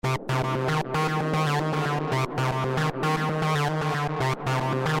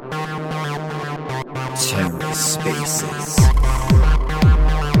TerraSpaces.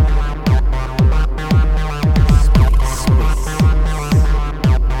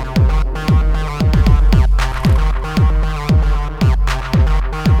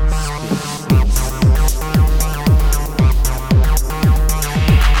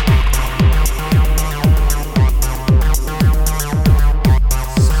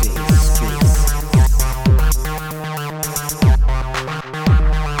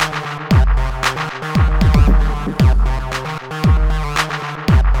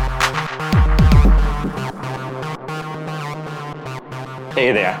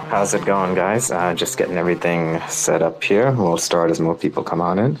 Hey there, how's it going, guys? Just getting everything set up here. We'll start as more people come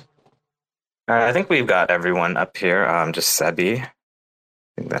on in. I think we've got everyone up here, just Sebi. I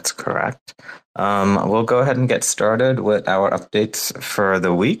think that's correct. We'll go ahead and get started with our updates for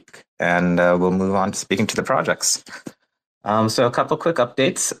the week, and we'll move on to speaking to the projects. So a couple quick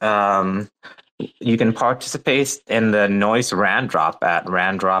updates. You can participate in the Noise RAN drop at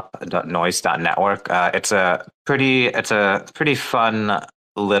randrop.noise.network. It's a pretty fun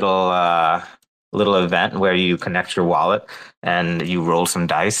little event where you connect your wallet and you roll some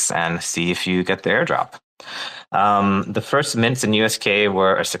dice and see if you get the airdrop. The first mints in USK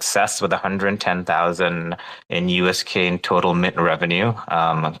were a success with 110,000 in USK in total mint revenue.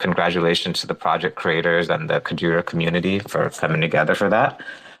 Congratulations to the project creators and the Kajira community for coming together for that.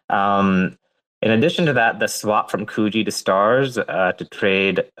 In addition to that, the swap from Kuji to stars to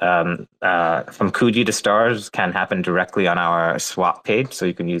trade from Kuji to stars can happen directly on our swap page. So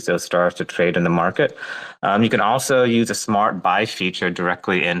you can use those stars to trade in the market. You can also use a smart buy feature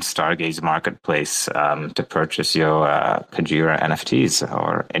directly in Stargaze marketplace to purchase your Kajira NFTs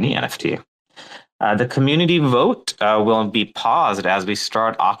or any NFT. The community vote will be paused as we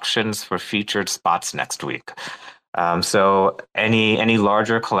start auctions for featured spots next week. So any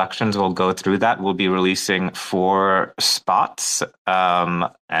larger collections will go through that. We'll be releasing 4 spots,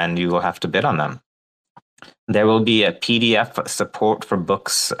 and you will have to bid on them. There will be a PDF support for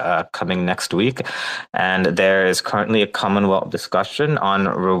books coming next week, and there is currently a Commonwealth discussion on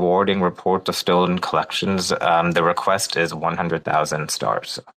rewarding reports of stolen collections. The request is 100,000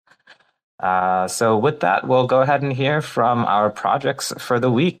 stars. So with that, we'll go ahead and hear from our projects for the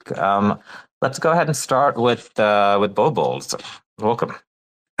week. Let's go ahead and start with Bobbles. Welcome.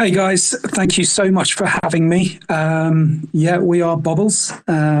 Hey guys, thank you so much for having me. We are Bobbles,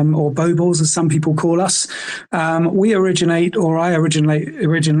 or Bobles as some people call us. I originally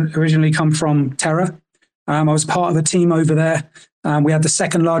come from Terra. I was part of a team over there. We had the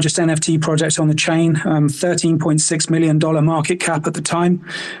second largest NFT project on the chain, $13.6 million market cap at the time.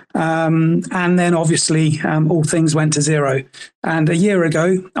 And then obviously all things went to zero. And a year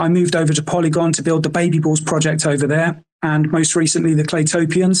ago, I moved over to Polygon to build the Baby Balls project over there. And most recently, the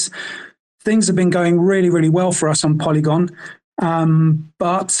Claytopians. Things have been going really, really well for us on Polygon.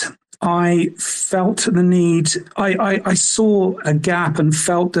 But I felt the need, I saw a gap and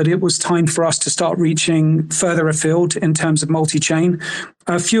felt that it was time for us to start reaching further afield in terms of multi-chain.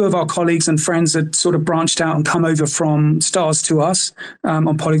 A few of our colleagues and friends had sort of branched out and come over from stars to us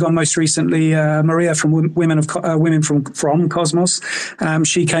on Polygon. Most recently, Maria from Women from Cosmos.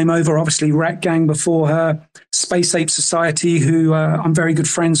 She came over, obviously Rec Gang before her, Space Ape Society, who I'm very good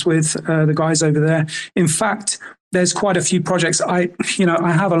friends with, the guys over there. In fact, there's quite a few projects. I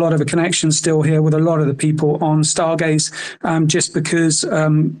have a lot of a connection still here with a lot of the people on Stargaze, just because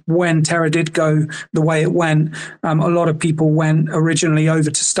when Terra did go the way it went, a lot of people went originally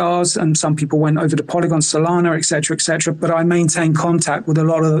over to Stars, and some people went over to Polygon, Solana, et cetera. But I maintained contact with a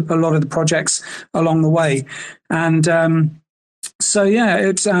lot of the projects along the way, and so yeah,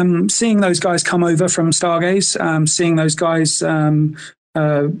 it's seeing those guys come over from Stargaze, seeing those guys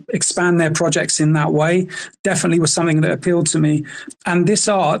expand their projects in that way definitely was something that appealed to me. And this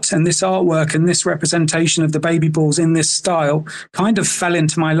art and this artwork and this representation of the Baby Balls in this style kind of fell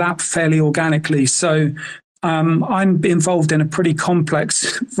into my lap fairly organically. So I'm involved in a pretty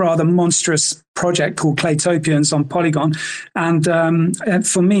complex, rather monstrous project called Claytopians on Polygon. And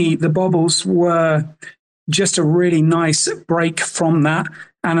for me, the Bobbles were just a really nice break from that,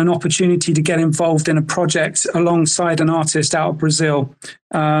 and an opportunity to get involved in a project alongside an artist out of Brazil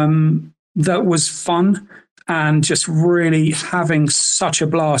that was fun, and just really having such a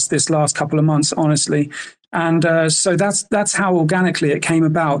blast this last couple of months, honestly. And so that's how organically it came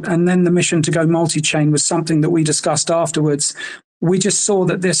about. And then the mission to go multi-chain was something that we discussed afterwards. we just saw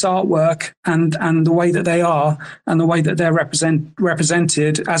that this artwork and the way that they are and the way that they're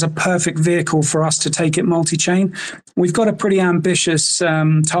represented as a perfect vehicle for us to take it multi-chain. We've got a pretty ambitious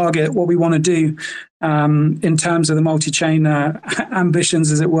target, what we want to do in terms of the multi-chain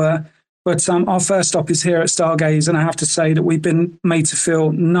ambitions, as it were. But our first stop is here at Stargaze, and I have to say that we've been made to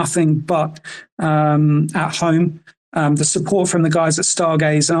feel nothing but at home. The support from the guys at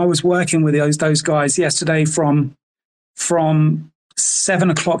Stargaze, and I was working with those guys yesterday from 7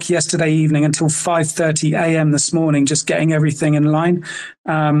 o'clock yesterday evening until 5:30 a.m. this morning, just getting everything in line.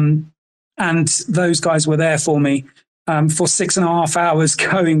 And those guys were there for me for 6.5 hours,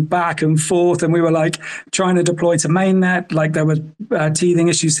 going back and forth. And we were like trying to deploy to mainnet. Like there were teething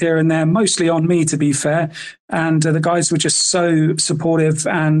issues here and there, mostly on me, to be fair. And the guys were just so supportive,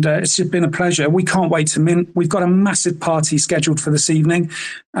 and it's just been a pleasure. We can't wait to mint. We've got a massive party scheduled for this evening.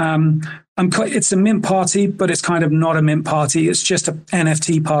 It's a mint party, but it's kind of not a mint party. It's just an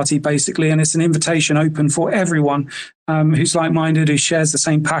NFT party, basically. And it's an invitation open for everyone who's like-minded, who shares the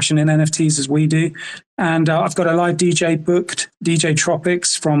same passion in NFTs as we do. And I've got a live DJ booked. DJ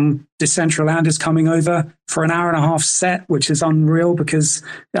Tropics from Decentraland is coming over for an 1.5-hour set, which is unreal because,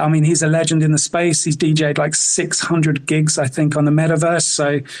 I mean, he's a legend in the space. He's DJ'd like 600 gigs, I think, on the metaverse.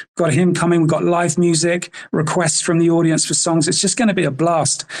 So got him coming. We've got live music, requests from the audience for songs. It's just going to be a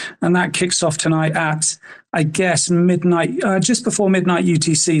blast. And that kicks off tonight at, I guess, midnight, just before midnight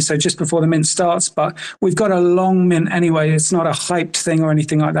UTC, so just before the mint starts. But we've got a long mint anyway. It's not a hyped thing or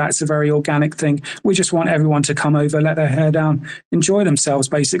anything like that. It's a very organic thing. We just want everyone to come over, let their hair down, enjoy themselves,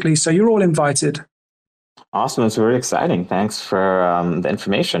 basically. So you're all invited. Awesome. It's very exciting. Thanks for the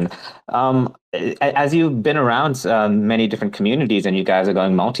information. As you've been around many different communities and you guys are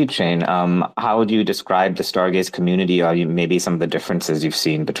going multi-chain, how would you describe the Stargaze community, or maybe some of the differences you've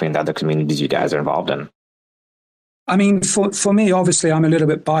seen between the other communities you guys are involved in? I mean, for me, obviously, I'm a little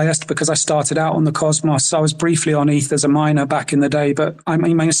bit biased because I started out on the Cosmos. I was briefly on ETH as a miner back in the day, but I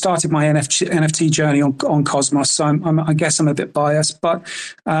mean, I started my NFT journey on Cosmos. So I guess I'm a bit biased. But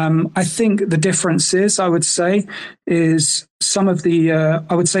I think the difference is, I would say, is some of the,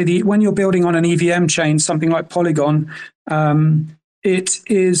 when you're building on an EVM chain, something like Polygon, it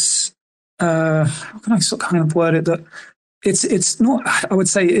is, how can I kind of word it, that it's not, I would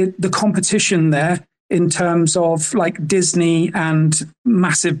say, the competition there in terms of like Disney and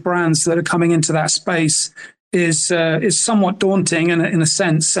massive brands that are coming into that space is somewhat daunting in a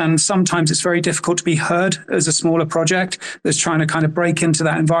sense. And sometimes it's very difficult to be heard as a smaller project that's trying to kind of break into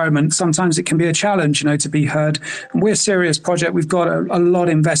that environment. Sometimes it can be a challenge, to be heard. And we're a serious project. We've got a lot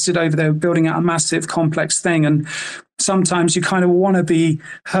invested over there, building out a massive, complex thing. And sometimes you kind of want to be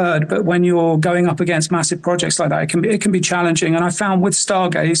heard, but when you're going up against massive projects like that, it can be challenging. And I found with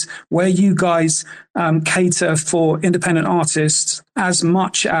Stargaze, where you guys cater for independent artists as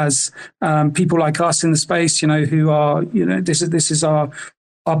much as people like us in the space, who are, this is our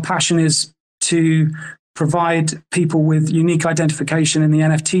passion is to provide people with unique identification in the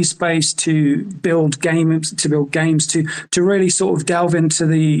NFT space, to build games, to really sort of delve into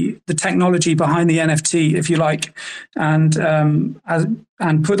the technology behind the NFT, if you like, and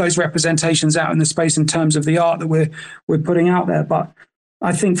put those representations out in the space in terms of the art that we're putting out there. But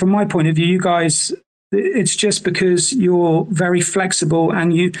I think from my point of view, you guys, it's just because you're very flexible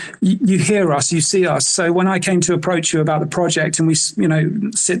and you hear us, you see us. So when I came to approach you about the project and we,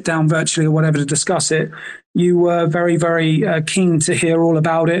 sit down virtually or whatever to discuss it, you were very, very keen to hear all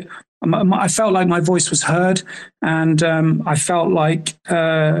about it. I felt like my voice was heard, and I felt like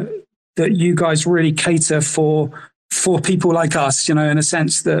that you guys really cater for people like us, in a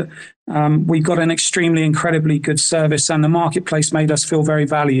sense that we've got an extremely, incredibly good service, and the marketplace made us feel very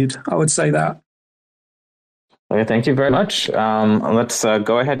valued. I would say that. Okay, thank you very much. Let's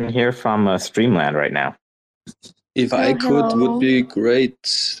go ahead and hear from Streamland right now. If I could, would be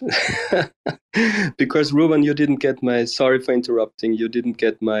great. Because Ruben, you didn't get sorry for interrupting, you didn't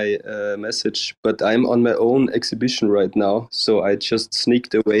get my message, but I'm on my own exhibition right now. So I just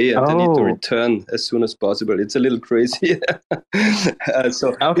sneaked away and I need to return as soon as possible. It's a little crazy. Okay, it's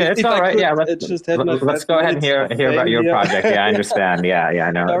all right. Let's go ahead and hear about your project. Yeah, I understand. Yeah,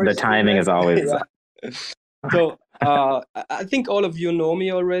 I know. Sorry, the timing is always... So I think all of you know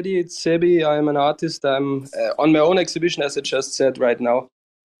me already. It's Sebi. I'm an artist. I'm on my own exhibition, as I just said right now.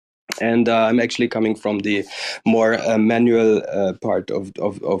 And I'm actually coming from the more manual part of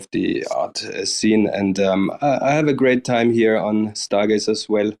the art scene. And I have a great time here on Stargaze as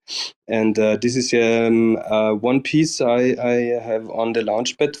well. And this is one piece I have on the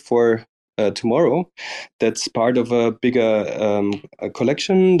launchpad for tomorrow. That's part of a bigger a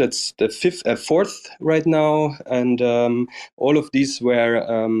collection. That's the fourth right now, and all of these were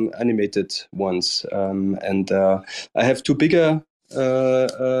animated ones. And I have two bigger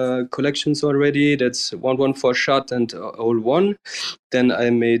collections already. That's one for shot and all one. Then I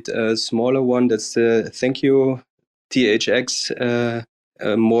made a smaller one. That's the Thank You THX,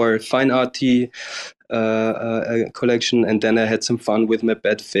 more fine arty collection. And then I had some fun with my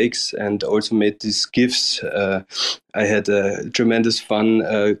bad fakes and also made these GIFs. I had tremendous fun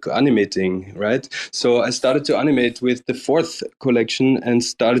animating, right? So I started to animate with the fourth collection and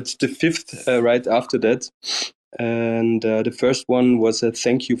started the fifth right after that. And the first one was a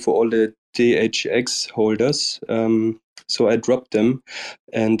thank you for all the THX holders. So I dropped them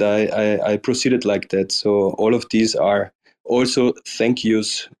and I proceeded like that. So all of these are also thank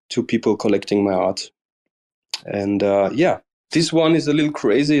yous to people collecting my art. And this one is a little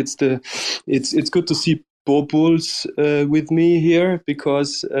crazy. It's good to see Bo Bulls with me here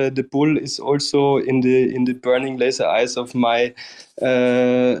because the bull is also in the burning laser eyes of my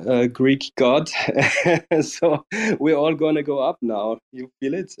Greek god. So we're all gonna go up now. You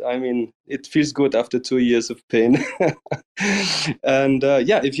feel it? I mean, it feels good after 2 years of pain. And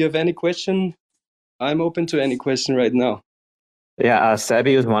if you have any question, I'm open to any question right now. Yeah,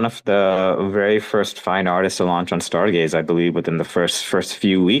 Sebi was one of the very first fine artists to launch on Stargaze, I believe, within the first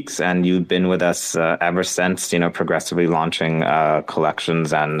few weeks, and you've been with us ever since. Progressively launching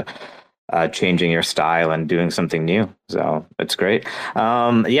collections and changing your style and doing something new. So it's great.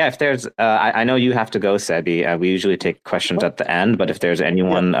 If there's, I know you have to go, Sebi. We usually take questions at the end, but if there's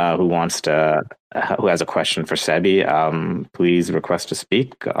anyone who has a question for Sebi, please request to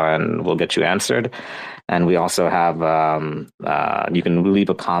speak, and we'll get you answered. And we also have, you can leave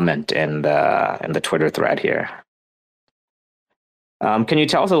a comment in the Twitter thread here. Can you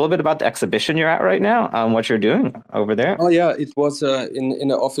tell us a little bit about the exhibition you're at right now? What you're doing over there? Oh yeah, it was in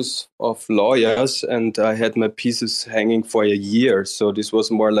an office of lawyers, and I had my pieces hanging for a year. So this was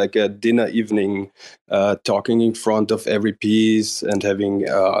more like a dinner evening, talking in front of every piece and having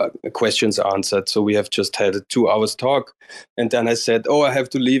questions answered. So we have just had a 2 hours talk, and then I said, "Oh, I have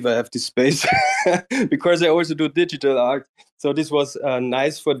to leave. I have this space," because I also do digital art. So this was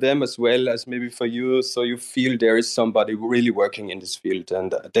nice for them as well as maybe for you. So you feel there is somebody really working in this field,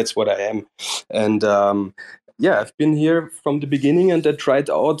 and that's what I am. And I've been here from the beginning, and I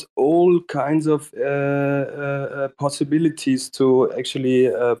tried out all kinds of possibilities to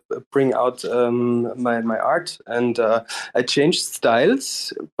actually bring out my art. And I changed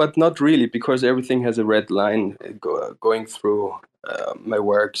styles, but not really, because everything has a red line going through my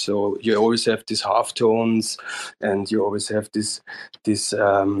work. So you always have these half tones, and you always have these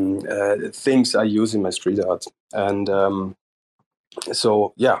things I use in my street art. And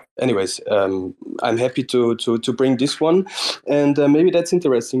anyways, I'm happy to bring this one, and maybe that's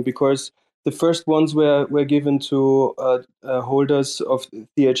interesting because the first ones were given to holders of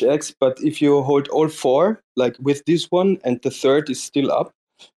THX, but if you hold all four, like with this one, and the third is still up,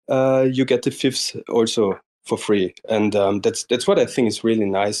 you get the fifth also for free. And that's what I think is really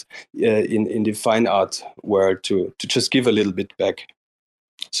nice in the fine art world, to just give a little bit back.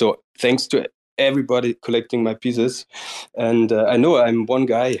 So thanks to everybody collecting my pieces. And I know I'm one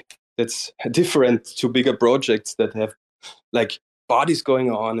guy that's different to bigger projects that have like bodies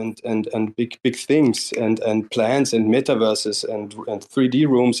going on and big things and plans and metaverses and 3D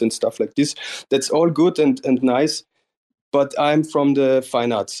rooms and stuff like this. That's all good and nice. But I'm from the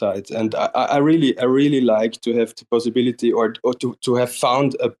fine art side, and I really like to have the possibility or to have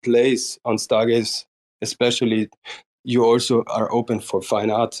found a place on Stargaze, especially. You also are open for fine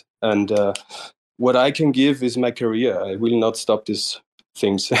art, and what I can give is my career. I will not stop these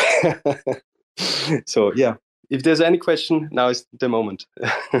things. So yeah, if there's any question, now is the moment.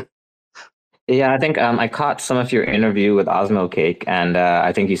 Yeah, I think I caught some of your interview with Osmo Cake, and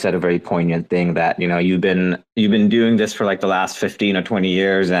I think you said a very poignant thing that you've been doing this for like the last 15 or 20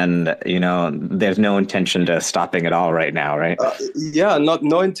 years, and there's no intention to stopping it all right now, right?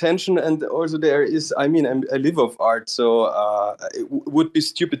 No intention, and also there is. I mean, I live of art, so it would be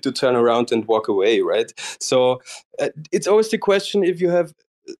stupid to turn around and walk away, right? So it's always the question: if you have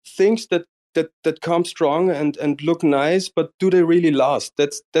things that come strong and look nice, but do they really last?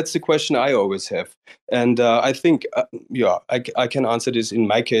 That's the question I always have, and I think I can answer this in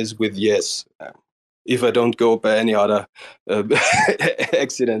my case with yes, if I don't go by any other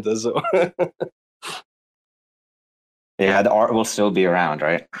accident or so. Yeah, the art will still be around,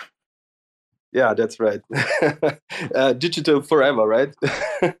 right? Yeah, that's right. Digital forever, right?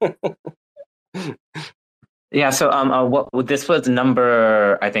 Yeah, so this was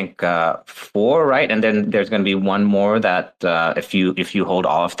number, I think, 4, right? And then there's going to be one more that if you hold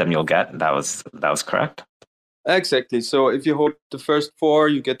all of them, you'll get. That was correct. Exactly. So if you hold the first 4,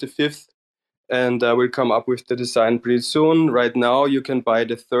 you get the 5th, and we'll come up with the design pretty soon. Right now, you can buy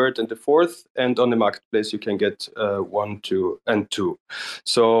the 3rd and the 4th, and on the marketplace, you can get 1, 2, and 2.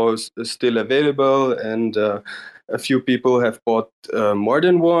 So still available, and a few people have bought more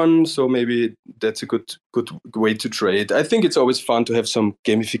than one. So maybe that's a good way to trade. I think it's always fun to have some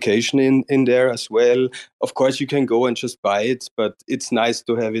gamification in there as well. Of course, you can go and just buy it, but it's nice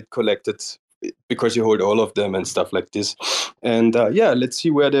to have it collected because you hold all of them and stuff like this. And let's see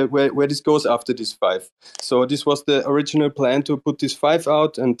where this goes after this 5. So this was the original plan, to put this 5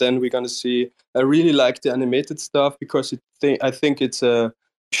 out, and then we're gonna see. I really like the animated stuff because I think it's a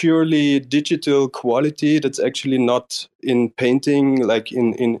purely digital quality that's actually not in painting, like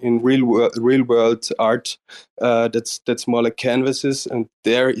in real world art. That's more like canvases, and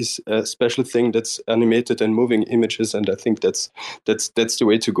there is a special thing that's animated and moving images, and I think that's the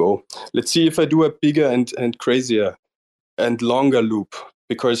way to go. Let's see if I do a bigger and crazier and longer loop,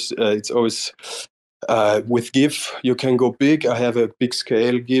 because it's always with GIF you can go big. I have a big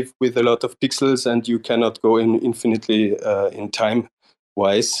scale GIF with a lot of pixels, and you cannot go in infinitely in time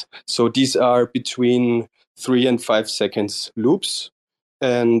wise. So these are between 3 and 5 seconds loops,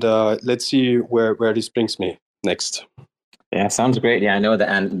 and let's see where this brings me next. Yeah, sounds great. Yeah, I know the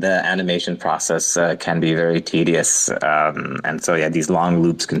animation process can be very tedious, and so yeah, these long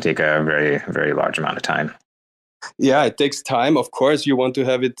loops can take a very, very large amount of time. Yeah, it takes time. Of course, you want to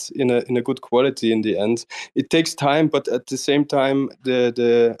have it in a good quality in the end. It takes time, but at the same time,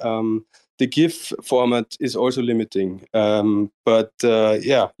 the GIF format is also limiting. But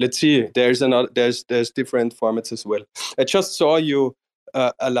let's see. There's different formats as well. I just saw you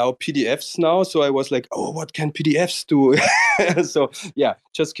allow PDFs now, so I was like, oh, what can PDFs do? So yeah,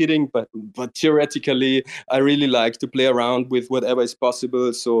 just kidding. But theoretically, I really like to play around with whatever is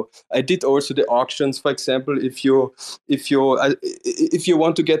possible. So I did also the auctions, for example. If you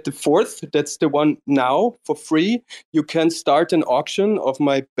want to get the 4th, that's the one now for free. You can start an auction of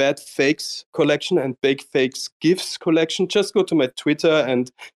my bad fakes collection and big fakes gifts collection. Just go to my Twitter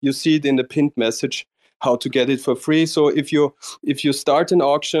and you see it in the pinned message how to get it for free. So if you start an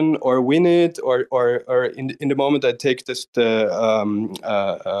auction or win it, or in the moment I take this, I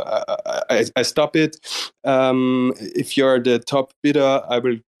stop it. If you're the top bidder, I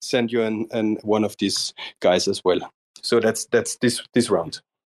will send you an one of these guys as well. So that's this round.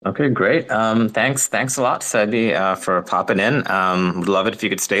 Okay, great. Thanks a lot, Sebi, for popping in. Would love it if you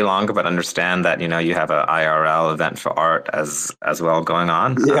could stay longer, but understand that you have a IRL event for art as well going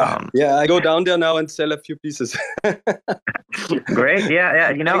on. Yeah. I go down there now and sell a few pieces. Great. Yeah.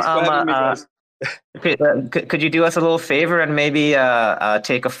 Thanks for having me, guys. Could you do us a little favor and maybe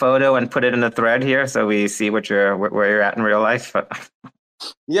take a photo and put it in the thread here so we see where you're at in real life?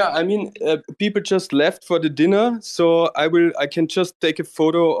 Yeah, I mean, people just left for the dinner, so I can just take a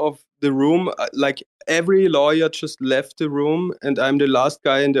photo of the room. Like every lawyer just left the room, and I'm the last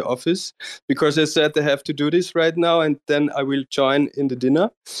guy in the office because I said they have to do this right now, and then I will join in the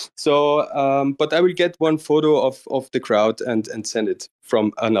dinner. So, but I will get one photo of the crowd and send it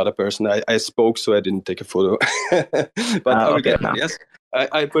from another person. I spoke, so I didn't take a photo, but I will get one. Yes,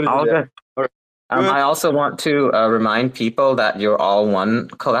 I put it in there. All right. I also want to remind people that your All One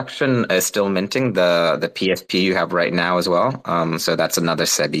collection is still minting the PSP you have right now as well. So that's another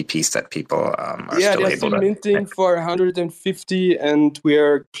Sebi piece that people are still able to minting for 150, and we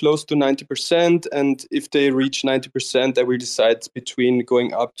are close to 90%. And if they reach 90%, I will decide between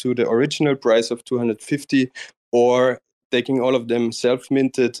going up to the original price of 250 or taking all of them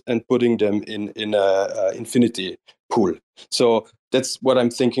self-minted and putting them in a infinity pool. So that's what I'm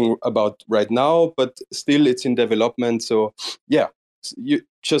thinking about right now, but still it's in development. So yeah, you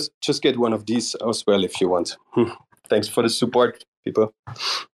just get one of these as well if you want. Thanks for the support, people.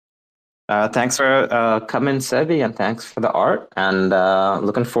 Thanks for coming, Sebi, and thanks for the art. And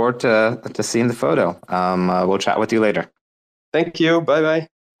looking forward to seeing the photo. We'll chat with you later. Thank you. Bye.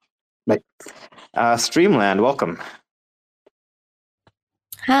 Streamland, welcome.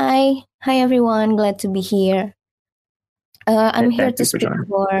 Hi everyone. Glad to be here. I'm here to speak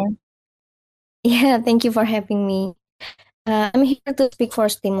for. Yeah, thank you for having me. I'm here to speak for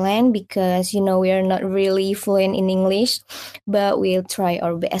Steamland because we are not really fluent in English, but we'll try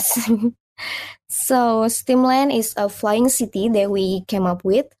our best. So Steamland is a flying city that we came up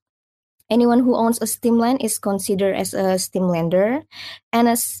with. Anyone who owns a Steamland is considered as a Steamlander, and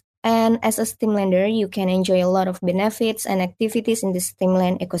as a Steamlander, you can enjoy a lot of benefits and activities in the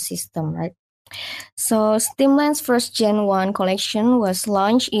Steamland ecosystem, right? So Steamland's first Gen 1 collection was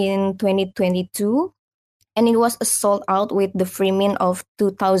launched in 2022, and it was sold out with the free mint of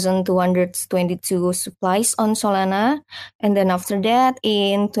 2,222 supplies on Solana. And then after that,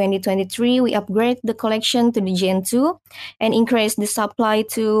 in 2023, we upgrade the collection to the Gen 2 and increase the supply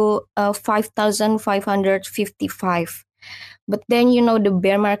to 5,555. But then, the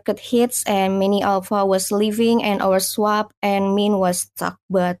bear market hits and many alpha was leaving and our swap and min was stuck.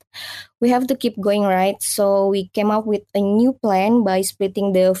 But we have to keep going, right? So we came up with a new plan by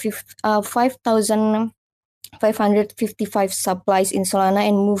splitting the 5,555 supplies in Solana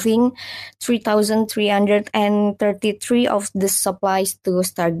and moving 3,333 of the supplies to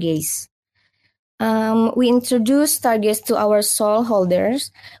Stargaze. We introduce Stargaze to our Sol holders.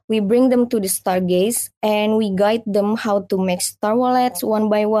 We bring them to the Stargaze and we guide them how to make Star wallets one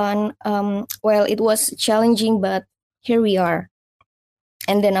by one. Well, it was challenging, but here we are.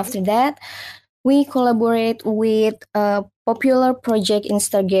 And then after that, we collaborate with a popular project in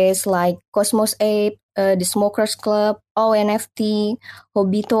Stargaze like Cosmos Ape, the Smokers Club, ONFT,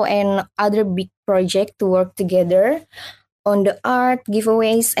 Hobito, and other big projects to work together on the art,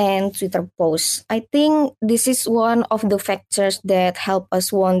 giveaways, and Twitter posts. I think this is one of the factors that help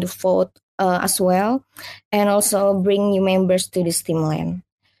us won the vote as well, and also bring new members to the Steamland.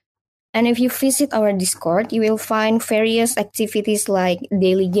 And if you visit our Discord, you will find various activities like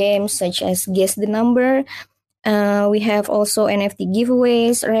daily games such as Guess the Number. We have also NFT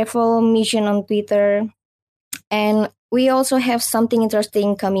giveaways, raffle, mission on Twitter, and we also have something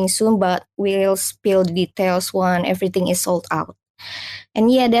interesting coming soon, but we'll spill the details when everything is sold out. And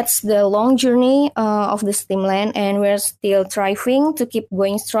yeah, that's the long journey of the Steamland, and we're still thriving to keep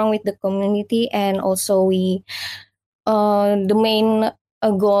going strong with the community. And also, the main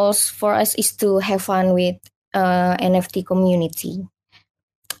goals for us is to have fun with NFT community.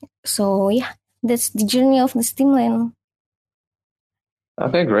 So yeah, that's the journey of the Steamland.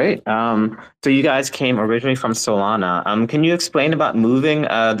 Okay, great. So you guys came originally from Solana. Can you explain about moving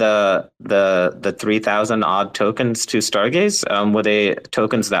the 3,000 odd tokens to Stargaze? Were they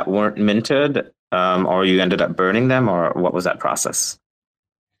tokens that weren't minted, or you ended up burning them, or what was that process?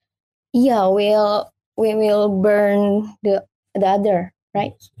 Yeah, we will burn the other,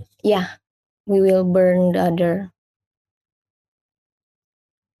 right? Yeah, we will burn the other.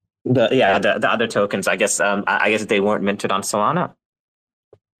 The other tokens. I guess they weren't minted on Solana.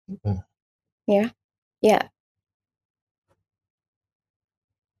 Yeah.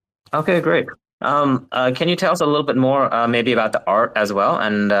 Okay, great. Can you tell us a little bit more, maybe about the art as well,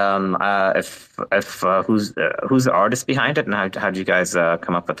 and if who's the artist behind it, and how did you guys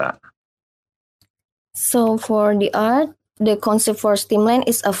come up with that? So for the art, the concept for Steamland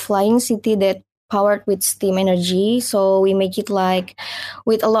is a flying city that powered with steam energy. So we make it like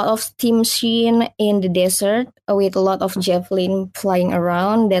with a lot of steam sheen in the desert, with a lot of javelin flying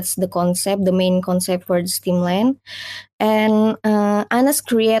around. That's the concept, the main concept for the Steamland. And Anas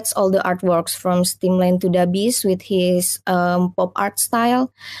creates all the artworks from Steamland to the Abyss with his pop art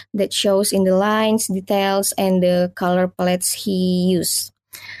style that shows in the lines, details, and the color palettes he used.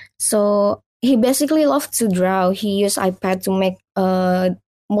 So he basically loved to draw. He used iPad to make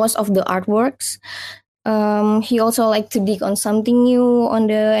most of the artworks. He also liked to dig on something new on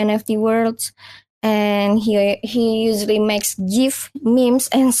the NFT worlds. And he usually makes GIF, memes,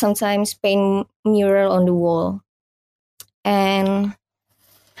 and sometimes paint mural on the wall. And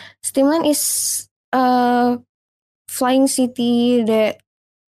Steamland is a flying city that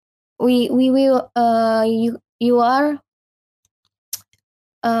we will you are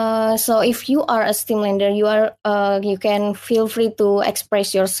so if you are a Steamlander, you can feel free to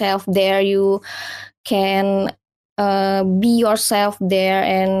express yourself there. You can be yourself there,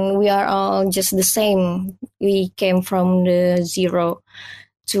 and we are all just the same. We came from the zero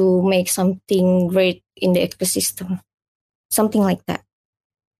to make something great in the ecosystem, something like that.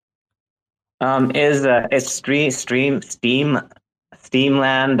 Is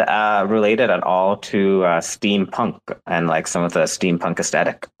Steamland related at all to steampunk and like some of the steampunk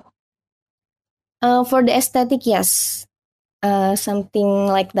aesthetic? For the aesthetic, yes. Something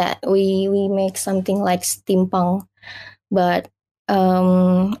like that. We make something like steampunk, but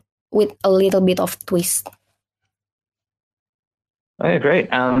with a little bit of twist. Okay, great.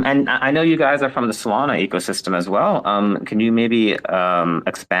 And I know you guys are from the Solana ecosystem as well. Can you maybe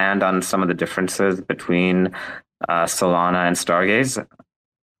expand on some of the differences between Solana and Stargaze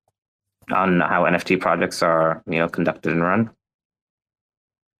on how NFT projects are, conducted and run?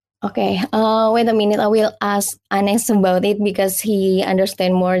 Okay. Wait a minute. I will ask Anes about it because he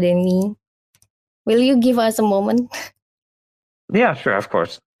understands more than me. Will you give us a moment? Yeah, sure, of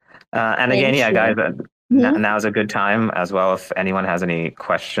course. And again, Thank yeah, you. guys, now's a good time as well. If anyone has any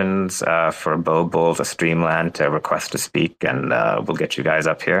questions for Bobles or Streamland to request to speak, and we'll get you guys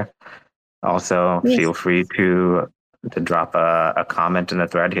up here. Also, Yes. feel free to drop a comment in the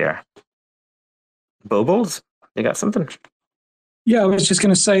thread here. Bobles, you got something? Yeah, I was just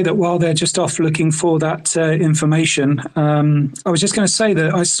going to say that while they're just off looking for that information, I was just going to say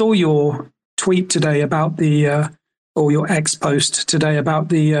that I saw your tweet today about or your X post today about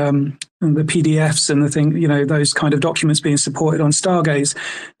the PDFs and the thing, those kind of documents being supported on Stargaze.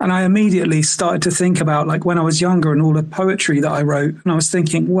 And I immediately started to think about like when I was younger and all the poetry that I wrote. And I was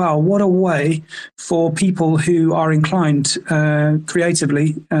thinking, wow, what a way for people who are inclined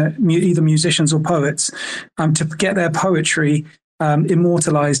creatively, either musicians or poets, to get their poetry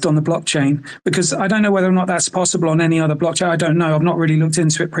immortalized on the blockchain, because I don't know whether or not that's possible on any other blockchain. I don't know. I've not really looked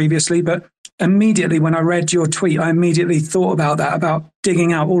into it previously, but immediately when I read your tweet, I immediately thought about that, about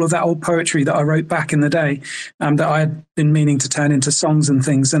digging out all of that old poetry that I wrote back in the day, that I had been meaning to turn into songs and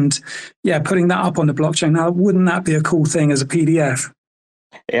things. And yeah, putting that up on the blockchain. Now, wouldn't that be a cool thing as a PDF?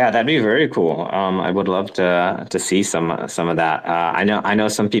 Yeah, that'd be very cool. I would love to see some of that. I know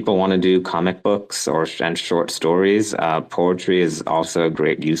some people want to do comic books and short stories. Poetry is also a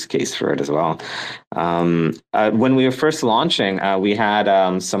great use case for it as well. When we were first launching, we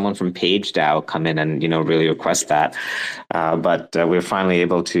had someone from PageDAO come in and really request that, but we were finally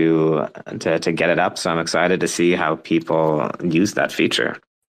able to get it up. So I'm excited to see how people use that feature.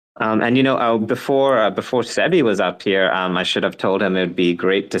 And before Sebi was up here, I should have told him it'd be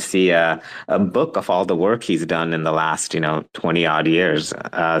great to see a book of all the work he's done in the last 20 odd years.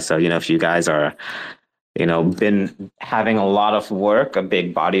 So if you guys are been having a lot of work, a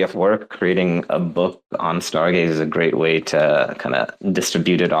big body of work, creating a book on Stargaze is a great way to kind of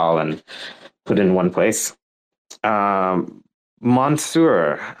distribute it all and put it in one place.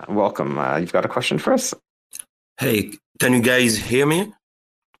 Mansour, welcome. You've got a question for us? Hey, can you guys hear me?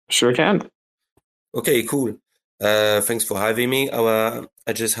 Sure can. Okay, cool. Thanks for having me. I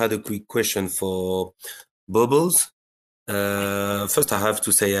just had a quick question for Bubbles. First, I have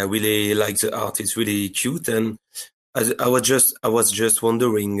to say I really like the art. It's really cute, and I was just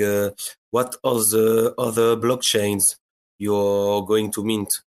wondering what other blockchains you're going to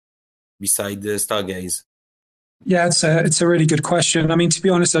mint beside the Stargaze. Yeah, it's a really good question. I mean, to be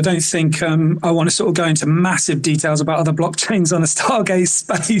honest, I don't think I want to sort of go into massive details about other blockchains on the Stargaze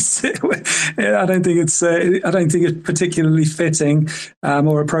space. I don't think it's particularly fitting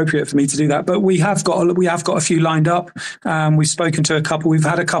or appropriate for me to do that. But we have got a few lined up. We've spoken to a couple. We've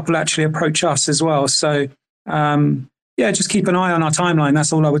had a couple actually approach us as well. So yeah, just keep an eye on our timeline.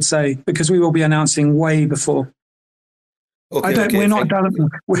 That's all I would say, because we will be announcing way before. We're not done.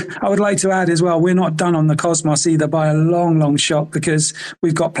 I would like to add as well, we're not done on the Cosmos either by a long, long shot, because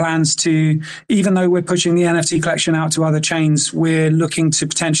we've got plans to, even though we're pushing the NFT collection out to other chains, we're looking to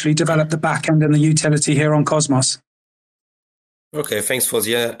potentially develop the back end and the utility here on Cosmos. Okay, thanks for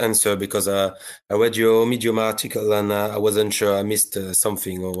the answer, because I read your Medium article and I wasn't sure I missed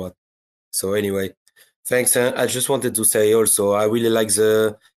something or what. So anyway, thanks. I just wanted to say also, I really like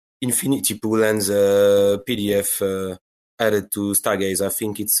the Infinity Pool and the PDF added to Stargaze. I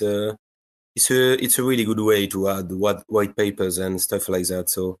think it's a really good way to add white papers and stuff like that.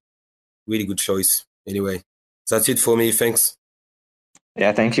 So really good choice. Anyway, that's it for me. Thanks.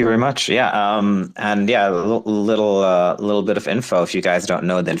 Yeah, thank you very much. Yeah, and yeah, a little bit of info. If you guys don't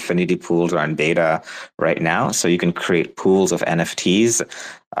know, the Infinity pools are in beta right now, so you can create pools of NFTs,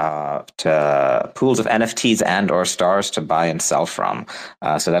 and or stars to buy and sell from.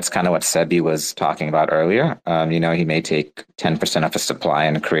 So that's kind of what Sebi was talking about earlier. He may take 10% of his supply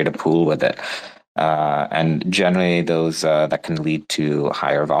and create a pool with it, and generally those that can lead to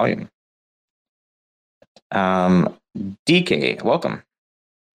higher volume. DK, welcome.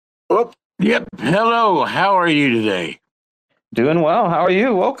 Oh, yep. Hello. How are you today? Doing well. How are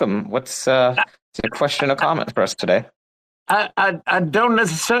you? Welcome. What's a question or comment for us today? I don't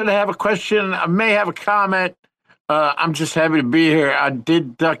necessarily have a question. I may have a comment. I'm just happy to be here. I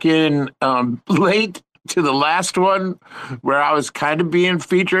did duck in late to the last one where I was kind of being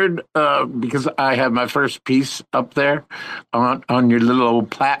featured because I have my first piece up there on your little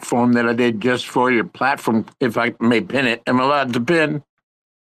old platform that I did just for your platform. If I may pin it, am I allowed to pin?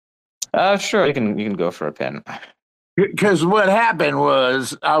 Sure, you can go for a pin. Because what happened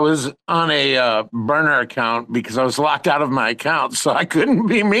was I was on a burner account because I was locked out of my account, so I couldn't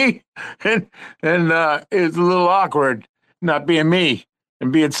be me, and it's a little awkward not being me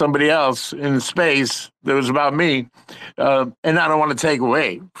and being somebody else in space that was about me, and I don't want to take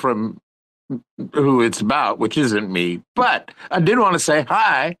away from who it's about, which isn't me. But I did want to say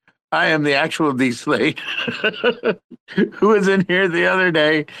hi I am the actual D Slate, who was in here the other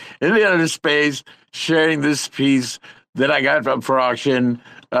day in the other space sharing this piece that I got up for auction.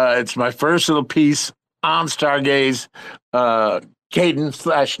 It's my first little piece on Stargaze. Caden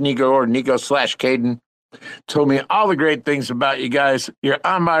slash Nico or Nico slash Caden told me all the great things about you guys. Your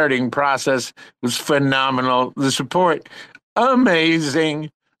onboarding process was phenomenal. The support, amazing.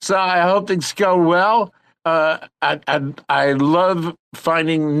 So I hope things go well. I love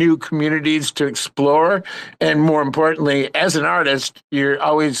finding new communities to explore, and more importantly, as an artist, you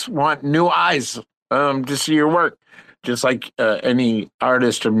always want new eyes to see your work. Just like any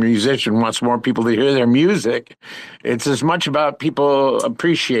artist or musician wants more people to hear their music, it's as much about people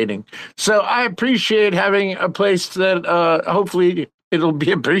appreciating. So I appreciate having a place that hopefully it'll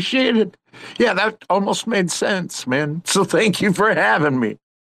be appreciated. Yeah, that almost made sense, man. So thank you for having me.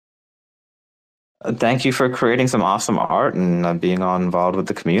 Thank you for creating some awesome art and being all involved with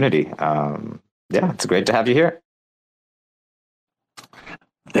the community. Yeah, it's great to have you here.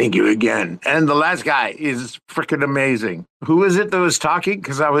 Thank you again. And the last guy is freaking amazing. Who is it that was talking?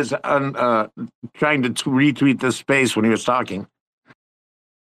 Because I was trying to retweet this space when he was talking.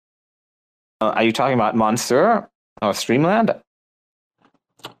 Are you talking about Monsieur or Streamland?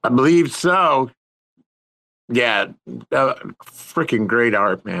 I believe so. Yeah, freaking great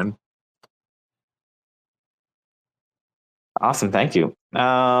art, man. Awesome, thank you.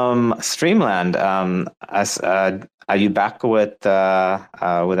 Streamland, are you back with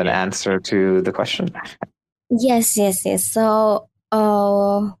an answer to the question? Yes. So,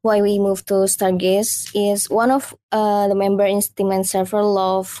 why we moved to Stargaze is one of the member in Steam and server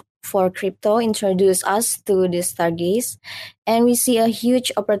Love for Crypto introduced us to the Stargaze, and we see a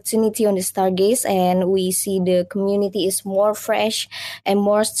huge opportunity on the Stargaze, and we see the community is more fresh and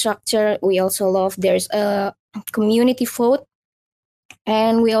more structured. We also love there's a community vote.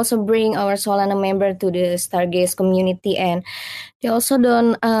 And we also bring our Solana member to the Stargaze community, and they also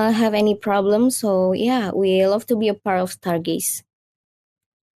don't have any problems. So yeah, we love to be a part of Stargaze.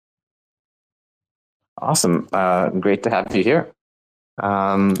 Awesome. Great to have you here.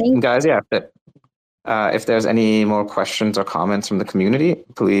 Guys, yeah, if there's any more questions or comments from the community,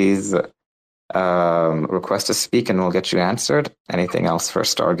 please request to speak and we'll get you answered. Anything else for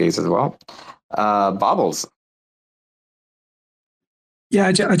Stargaze as well? Bobbles. Yeah,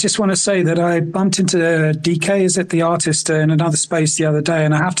 I just want to say that I bumped into DK, is it the artist, in another space the other day,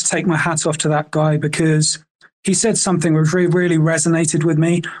 and I have to take my hat off to that guy because he said something which really resonated with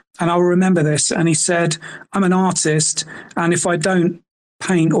me, and I'll remember this. And he said, "I'm an artist, and if I don't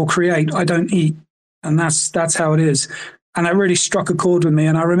paint or create, I don't eat," and that's how it is. And that really struck a chord with me,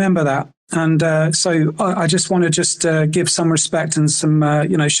 and I remember that. And so I just want to give some respect and some,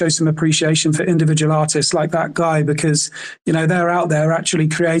 show some appreciation for individual artists like that guy, because, they're out there actually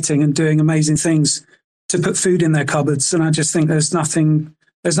creating and doing amazing things to put food in their cupboards. And I just think there's nothing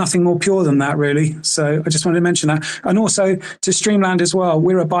more pure than that, really. So I just wanted to mention that. And also to Streamland as well,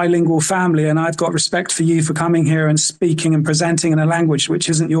 we're a bilingual family, and I've got respect for you for coming here and speaking and presenting in a language which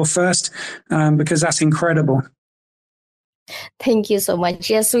isn't your first, because that's incredible. Thank you so much.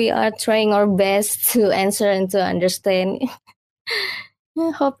 Yes, we are trying our best to answer and to understand.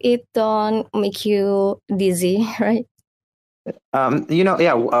 I hope it don't make you dizzy, right?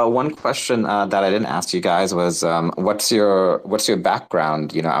 One question that I didn't ask you guys was, what's your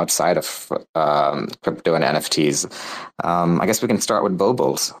background, outside of crypto and NFTs? I guess we can start with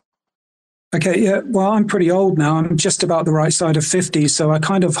Bobbles. Okay, yeah. Well, I'm pretty old now. I'm just about the right side of 50, so I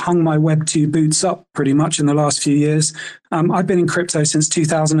kind of hung my Web2 boots up pretty much in the last few years. I've been in crypto since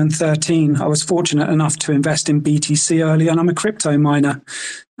 2013. I was fortunate enough to invest in BTC early, and I'm a crypto miner.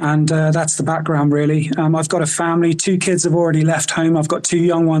 And that's the background, really. I've got a family. 2 kids have already left home. I've got 2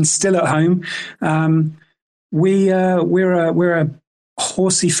 young ones still at home. We're a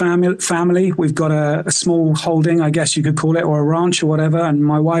horsey family. We've got a small holding, I guess you could call it, or a ranch or whatever. And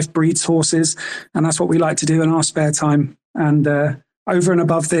my wife breeds horses, and that's what we like to do in our spare time. And over and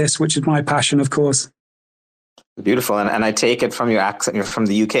above this, which is my passion, of course. Beautiful. And I take it from your accent, you're from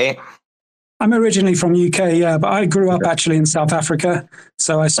the UK? I'm originally from UK, yeah, but I grew up actually in South Africa.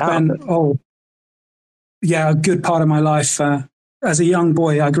 So I spent, a good part of my life. As a young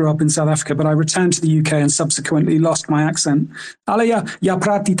boy, I grew up in South Africa, but I returned to the UK and subsequently lost my accent. Ja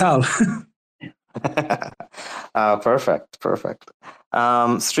prati taal. Perfect.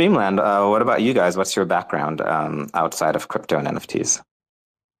 Streamland, what about you guys? What's your background outside of crypto and NFTs?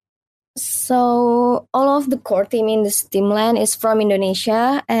 So all of the core team in the Steamland is from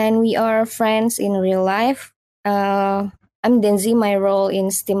Indonesia, and we are friends in real life. I'm Denzi. My role in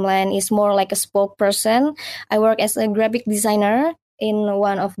Steamland is more like a spokesperson. I work as a graphic designer in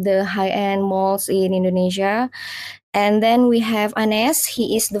one of the high-end malls in Indonesia. And then we have Anes.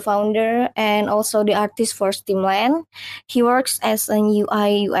 He is the founder and also the artist for Steamland. He works as a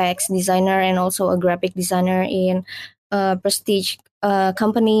UI UX designer and also a graphic designer in a prestige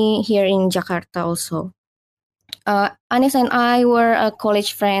company here in Jakarta also. Anis and I were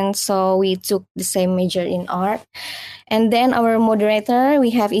college friends, so we took the same major in art. And then our moderator, we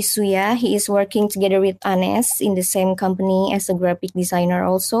have Isuya. He is working together with Anes in the same company as a graphic designer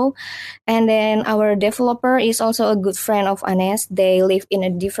also. And then our developer is also a good friend of Anes. They live in a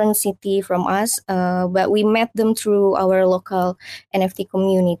different city from us, but we met them through our local NFT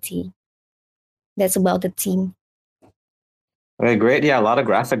community. That's about the team. Okay, great. Yeah, a lot of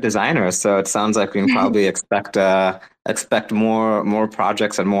graphic designers. So it sounds like we can probably expect more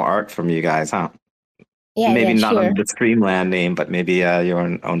projects and more art from you guys, huh? Yeah, maybe not sure. under the Streamland name, but maybe your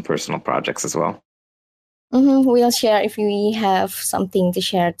own personal projects as well. We'll share if we have something to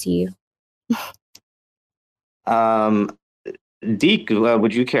share to you. Deek,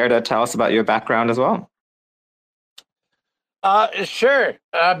 would you care to tell us about your background as well? Sure.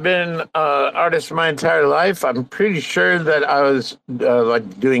 I've been artist my entire life. I'm pretty sure that I was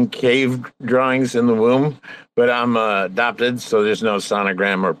like doing cave drawings in the womb, but I'm adopted, so there's no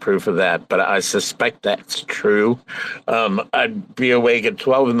sonogram or proof of that. But I suspect that's true. I'd be awake at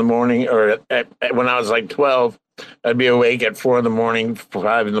 12 in the morning, or when I was like 12, I'd be awake at 4 in the morning,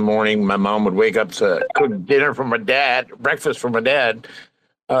 5 in the morning. My mom would wake up to cook dinner for my dad, breakfast for my dad,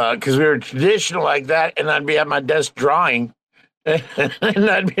 because we were traditional like that, and I'd be at my desk drawing. And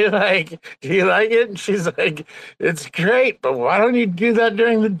I'd be like, "Do you like it?" And she's like, "It's great, but why don't you do that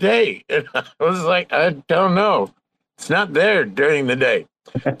during the day?" And I was like, "I don't know. It's not there during the day."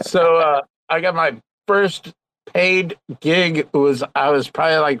 So I got my first paid gig. I was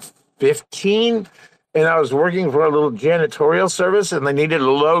probably like 15, and I was working for a little janitorial service, and they needed a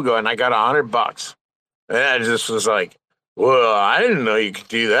logo, and I got $100. And I just was like, "Well, I didn't know you could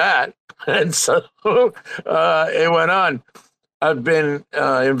do that." And so it went on. I've been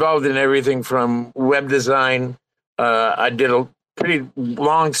involved in everything from web design. I did a pretty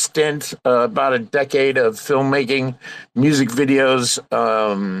long stint, about a decade of filmmaking, music videos,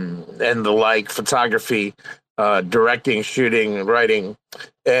 and the like, photography, directing, shooting, writing.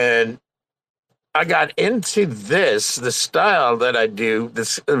 And I got into the style that I do,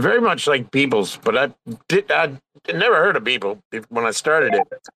 this very much like Beeple's, but I never heard of Beeple when I started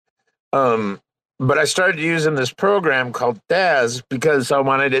it. But I started using this program called Daz because I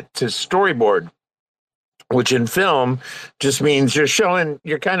wanted it to storyboard, which in film just means you're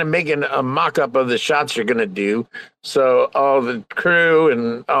kind of making a mock-up of the shots you're going to do. So all the crew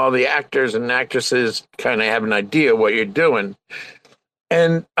and all the actors and actresses kind of have an idea what you're doing.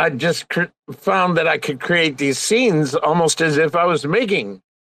 And I just found that I could create these scenes almost as if I was making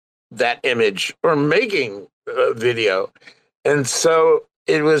that image or making a video. And so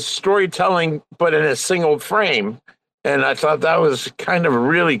it was storytelling, but in a single frame. And I thought that was kind of a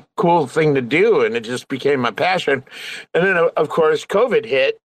really cool thing to do. And it just became my passion. And then, of course, COVID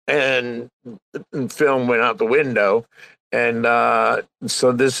hit and film went out the window. And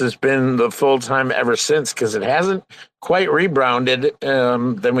so this has been the full time ever since, because it hasn't quite rebounded.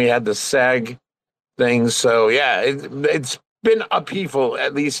 Then we had the SAG thing. So, yeah, it's been upheaval,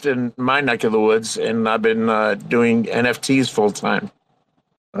 at least in my neck of the woods. And I've been doing NFTs full time.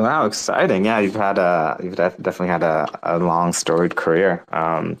 Wow, exciting! Yeah, you've definitely had a long storied career.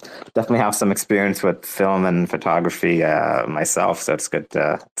 Definitely have some experience with film and photography myself, so it's good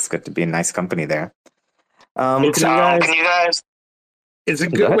to be in nice company there. Can you guys? It's a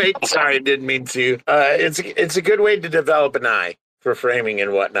good way. Sorry, I didn't mean to. It's a good way to develop an eye for framing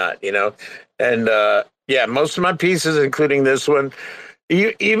and whatnot, And yeah, most of my pieces, including this one,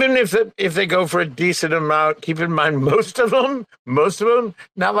 even if they go for a decent amount, keep in mind most of them,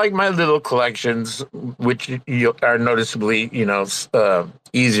 not like my little collections, which are noticeably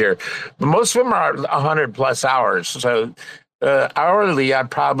easier, but most of them are 100+ hours. So hourly, I'm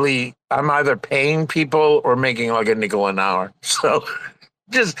either paying people or making like a nickel an hour. So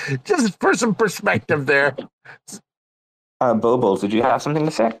just for some perspective there. Bobo, did you have something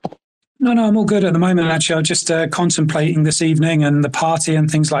to say? No, I'm all good at the moment, actually. I'm just contemplating this evening and the party and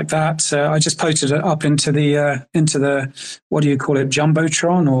things like that. I just posted it up into the what do you call it,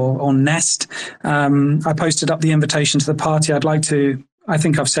 Jumbotron or Nest. I posted up the invitation to the party. I'd like to, I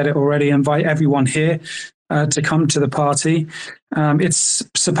think I've said it already, invite everyone here to come to the party. It's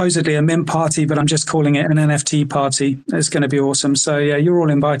supposedly a mint party, but I'm just calling it an NFT party. It's going to be awesome. So yeah, you're all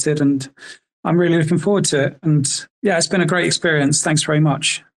invited and I'm really looking forward to it. And yeah, it's been a great experience. Thanks very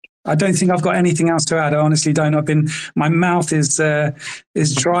much. I don't think I've got anything else to add. I honestly don't. My mouth is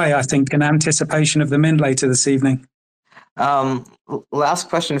dry, I think, in anticipation of the mint later this evening. Last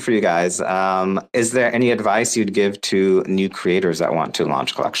question for you guys. Is there any advice you'd give to new creators that want to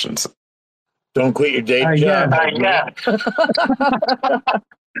launch collections? Don't quit your day job.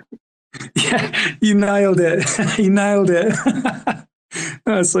 Yeah, you nailed it. You nailed it.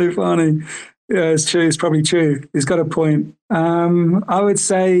 That's so funny. Yeah, it's true. It's probably true. He's got a point. I would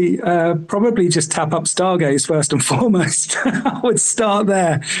say probably just tap up Stargaze first and foremost. I would start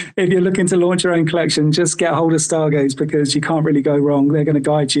there. If you're looking to launch your own collection, just get hold of Stargaze because you can't really go wrong. They're going to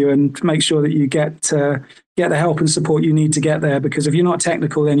guide you and make sure that you get the help and support you need to get there. Because if you're not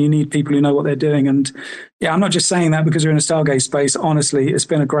technical, then you need people who know what they're doing. And yeah, I'm not just saying that because you're in a Stargaze space. Honestly, it's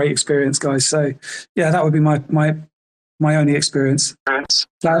been a great experience, guys. So yeah, that would be my only experience. I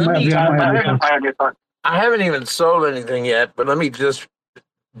haven't even sold anything yet, but let me just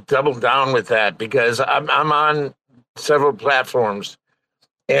double down with that because I'm on several platforms,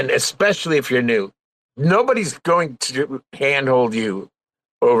 and especially if you're new, nobody's going to handhold you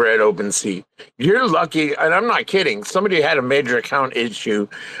over at OpenSea. You're lucky, and I'm not kidding. Somebody had a major account issue.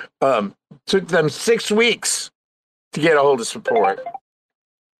 Took them 6 weeks to get a hold of support.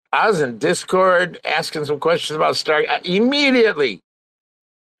 I was in Discord asking some questions about Stargaze immediately,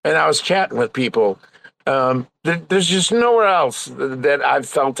 and I was chatting with people. There's just nowhere else that I've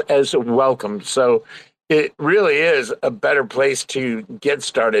felt as welcome. So it really is a better place to get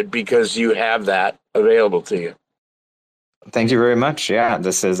started because you have that available to you. Thank you very much. Yeah,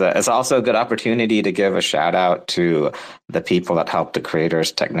 this is it's also a good opportunity to give a shout out to the people that helped the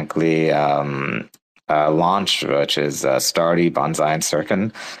creators technically launch, which is Stardy, Bonsai, and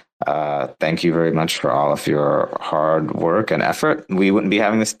Sirkin. Thank you very much for all of your hard work and effort. We wouldn't be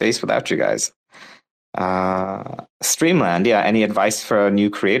having this space without you guys. Streamland, yeah, any advice for new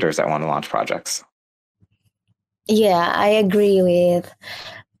creators that want to launch projects? Yeah, I agree with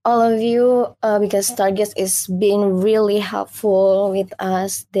all of you because Stargaze is being really helpful with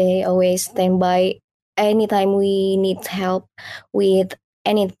us. They always stand by anytime we need help with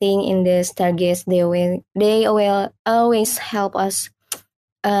anything in the Stargaze. They will always help us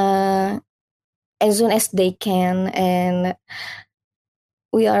as soon as they can, and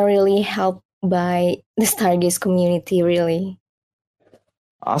we are really helped by the Stargaze community, really.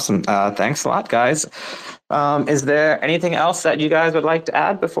 Awesome. Thanks a lot, guys. Is there anything else that you guys would like to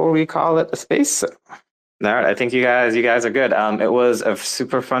add before we call it a space? All right, I think you guys are good. It was a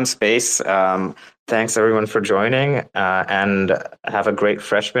super fun space. Thanks everyone for joining, and have a great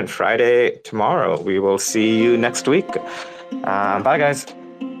Freshman Friday tomorrow. We will see you next week. Bye, guys.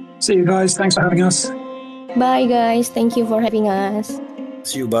 See you guys. Thanks for having us. Bye, guys. Thank you for having us.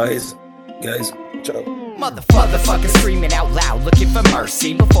 See you, guys. Ciao. Motherfuckers screaming out loud, looking for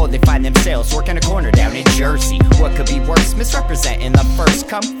mercy before they find themselves working a corner down in Jersey. What could be worse? Misrepresenting the first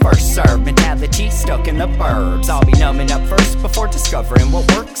come, first serve mentality stuck in the burbs. I'll be numbing up first before discovering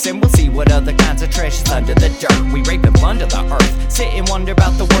what works, and we'll see what other kinds of treasures under the dirt. We rape and plunder the earth, sit and wonder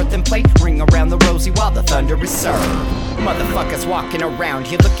about the worth and play, ring around the rosy while the thunder is served. Motherfuckers walking around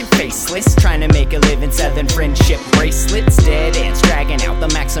here looking faceless, trying to make a living selling friendship bracelets. Dead ends dragging out the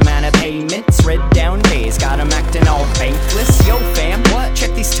max amount of payments. Red down days got them acting all bankless. Yo fam, what?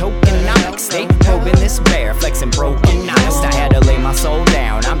 Check these tokenomics. They probing this bear, flexing broken honest. I had to lay my soul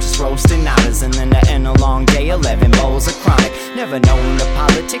down, I'm just roasting nodders. And then to end a long day, 11 bowls of chronic. Never known to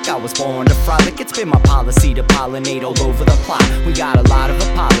politic, I was born to frolic. It's been my policy to pollinate all over the plot. We got a lot of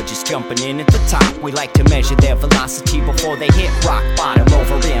apologists jumping in at the top. We like to measure their velocity before they hit rock bottom.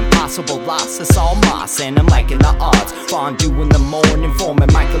 Over impossible loss, it's all moss, and I'm liking the odds. Fondue in the morning, forming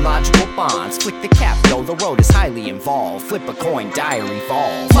mycological bonds. Flick the cap, yo, the road is highly involved. Flip a coin, diary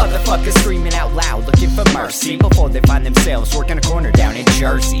evolve. Motherfuckers screaming out loud, looking for mercy before they find themselves working a corner down in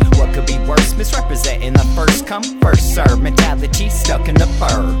Jersey. What could be worse? Misrepresenting the first come, first serve mentality stuck in the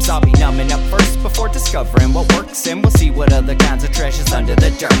burbs. I'll be numbing up first before discovering what works, and we'll see what other kinds of treasures under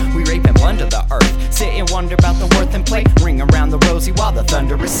the dirt. We rape and plunder the earth, sit and wonder about the worth and play, ring around the rosy while the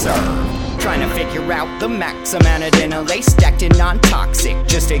thunder is served. Trying to figure out the max amount of dinner lace stacked in non-toxic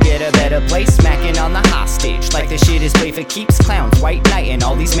just to get a better place. Smacking on the hostage like the shit is play for keeps. Clowns, white knight, and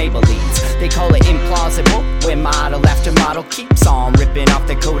all these Maybellines. They call it implausible when model after model keeps on ripping off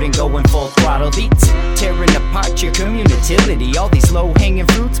the coat and going full throttle beats. Tearing apart your community. All these low-hanging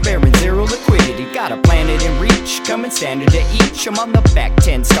fruits bearing zero liquidity. Got a planet in reach, coming standard to each. I'm on the back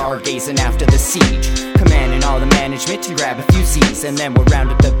 10 Stargaze stargazing after the siege, commanding all the management to grab a few Z's, and then we'll round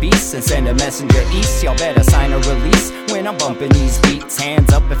up the beasts and send a messenger east. Y'all better sign a release when I'm bumping these beats.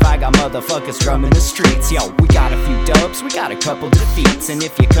 Hands up if I got motherfuckers drumming the streets. Yo, we got a few dubs, we got a couple defeats, and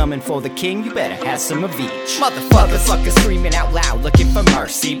if you're coming for the king, you better have some of each. Motherfuckers screaming out loud, looking for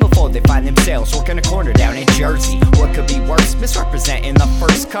mercy before they find themselves working a corner down in Jersey. What could be worse? Misrepresenting the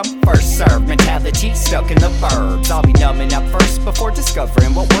first come, first serve mentality stuck in the burbs. I'll be numbing up first before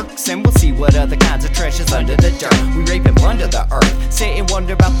discovering what works, and we'll see what other kinds of treasures under the dirt. We rape and plunder the earth, sit and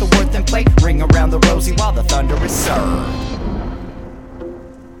wonder about the worth and play. Ring around the rosy while the thunder is served.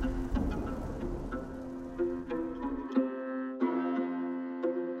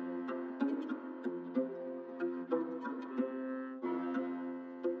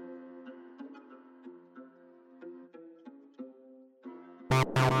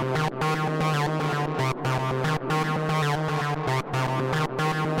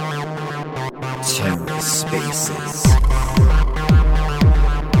 TerraSpaces.